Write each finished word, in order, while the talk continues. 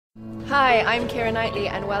Hi, I'm Keira Knightley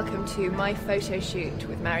and welcome to my photo shoot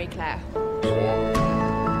with Marie Claire.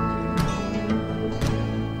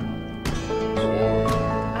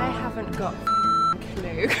 I haven't got a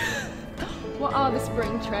clue. What are the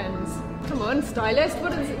spring trends? Come on, stylist,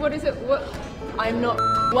 what is it? I'm not...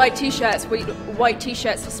 White t-shirts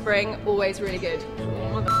for spring, always really good.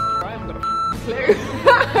 I haven't got a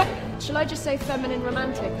clue. Shall I just say feminine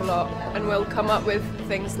romantic a lot and we'll come up with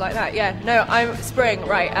things like that? Yeah, no, I'm spring,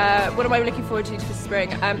 right. What am I looking forward to for spring?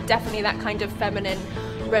 Definitely that kind of feminine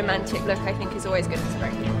romantic look I think is always good for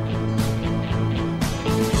spring.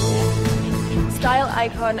 Style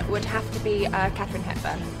icon would have to be Katharine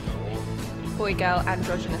Hepburn. Boy girl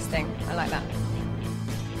androgynous thing, I like that.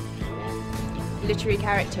 Literary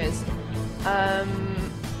characters.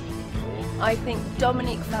 I think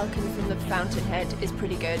Dominique Falcon from The Fountainhead is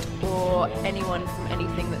pretty good, or anyone from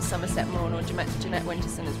anything that Somerset Maugham or Jeanette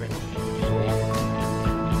Winterson has written.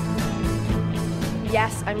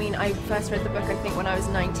 Yes, I mean, I first read the book I think when I was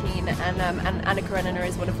 19, and Anna Karenina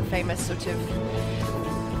is one of the famous sort of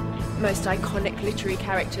most iconic literary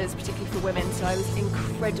characters, particularly for women, so I was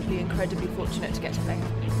incredibly fortunate to get to play her.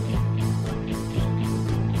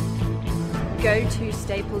 Go-to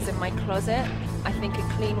staples in my closet. I think a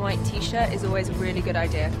clean white t-shirt is always a really good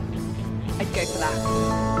idea. I'd go for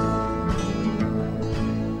that.